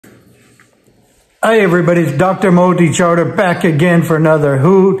Hi everybody, it's Dr. Moti Ch'rter back again for another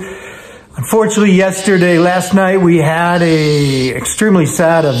hoot. Unfortunately, last night, we had a extremely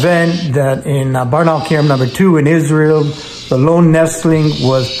sad event that in Barnaul Camp number 2 in Israel, the lone nestling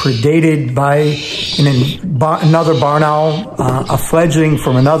was predated by another barn owl, a fledgling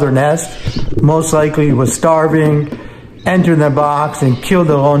from another nest. Most likely was starving, entered the box and killed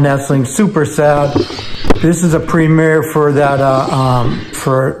the lone nestling. Super sad. This is a premiere for that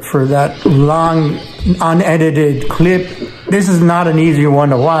for that long unedited clip. This is not an easy one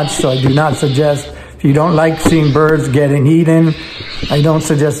to watch, so I do not suggest, if you don't like seeing birds getting eaten, I don't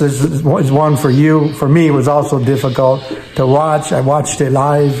suggest this is one for you. For me, it was also difficult to watch. I watched it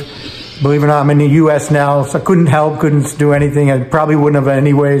live. Believe it or not, I'm in the U.S. now, so I couldn't do anything. I probably wouldn't have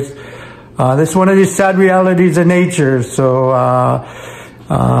anyways. This is one of these sad realities of nature, so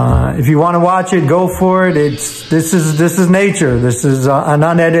if you want to watch it, go for it. This is nature. This is an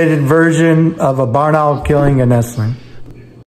unedited version of a barn owl killing a nestling.